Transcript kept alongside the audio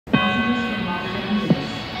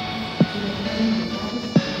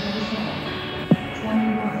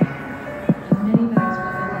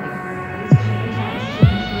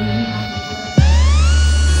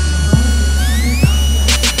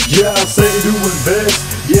Yeah, I say to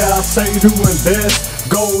invest. Yeah, I say to invest.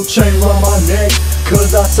 Gold chain around my neck,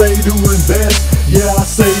 cause I say to invest. Yeah, I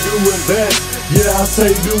say to invest. Yeah, I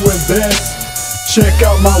say to invest. Check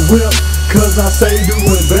out my whip, cause I say to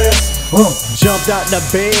invest. Jumped out the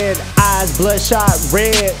bed, eyes bloodshot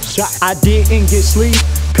red. I didn't get sleep,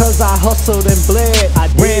 cause I hustled and bled.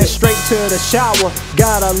 Ran straight to the shower,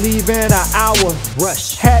 gotta leave in an hour.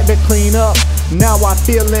 Rush, had to clean up, now I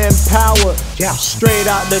feel empowered. Straight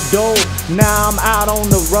out the door, now I'm out on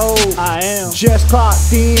the road. I am just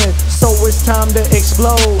clocked in, so it's time to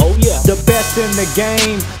explode. Oh yeah, the best in the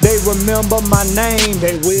game, they remember my name.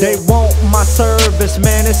 They want my service,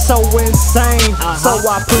 man, it's so insane. So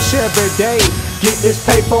I push every day, get this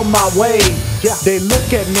paper my way. They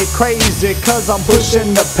look at me crazy, cause I'm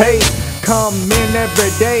pushing the pace. Come in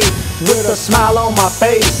every day, with a smile on my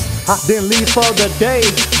face. Then leave for the day,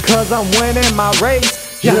 cause I'm winning my race.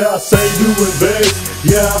 Yeah, I say to invest.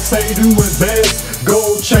 Yeah, I say to invest.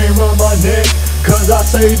 Gold chain around my neck, cause I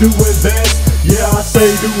say to invest. Yeah, I say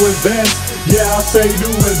to invest. Yeah, I say to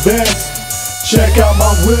invest. Check out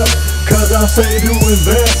my whip, cause I say to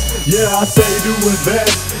invest. Yeah, I say to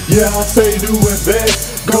invest. Yeah, I say to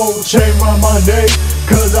invest. Gold chain around my neck,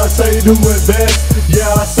 cause I say to invest.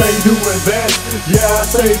 Yeah, I say to invest. Yeah, I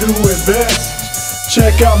say to invest.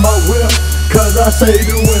 Check out my whip, cause I say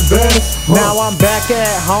to invest. Now I'm back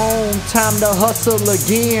at home, time to hustle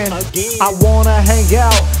again. I wanna hang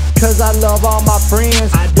out, cause I love all my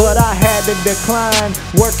friends. But I had to decline,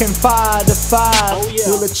 working 5 to 5.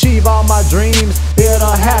 Will achieve all my dreams,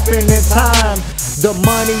 it'll happen in time. The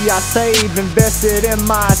money I save, invested in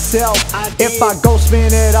myself. If I go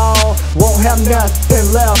spend it all, won't have nothing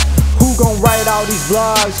left. Who gon' write all these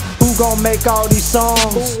blogs? Who gon' make all these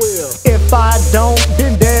songs? If I don't,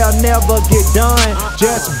 then they'll never get done.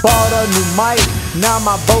 Just bought a new mic, now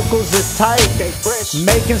my vocals is tight.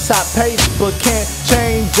 Making side pace, but can't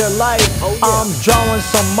change your life. I'm drawing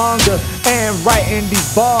some manga and writing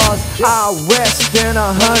these bars. I'll rest in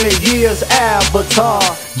 100 years, Avatar.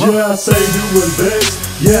 Yeah, I say to invest.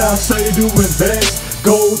 Yeah, I say to invest.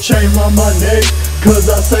 Gold chain around my neck, cause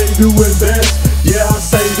I say to invest. Yeah, I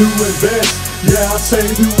say to invest. Yeah, I say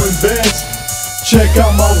to invest. Check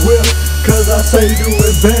out my whip, cause I say to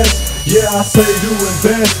invest. Yeah, I say to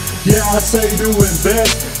invest. Yeah, I say to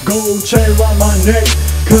invest. Gold chain around my neck,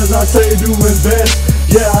 cause I say to invest.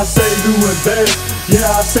 Yeah, I say to invest. Yeah,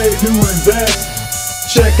 I say to invest.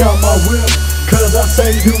 Check out my whip, cause I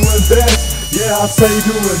say to invest. Yeah, I say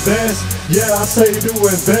to invest. Yeah, I say to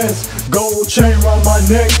invest. Gold chain around my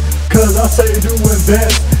neck, cause I say to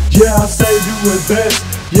invest. Yeah, I say to invest.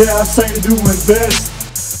 Yeah, I say to invest.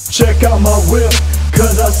 Check out my whip,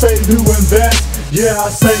 cause I say to invest. Yeah, I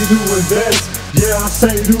say to invest. Yeah, I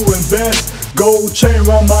say to invest. Gold chain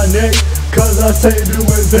around my neck, cause I say to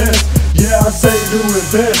invest. Yeah, I say to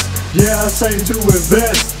invest. Yeah, I say to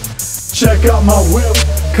invest. Check out my whip,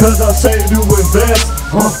 cause I say to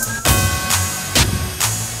invest.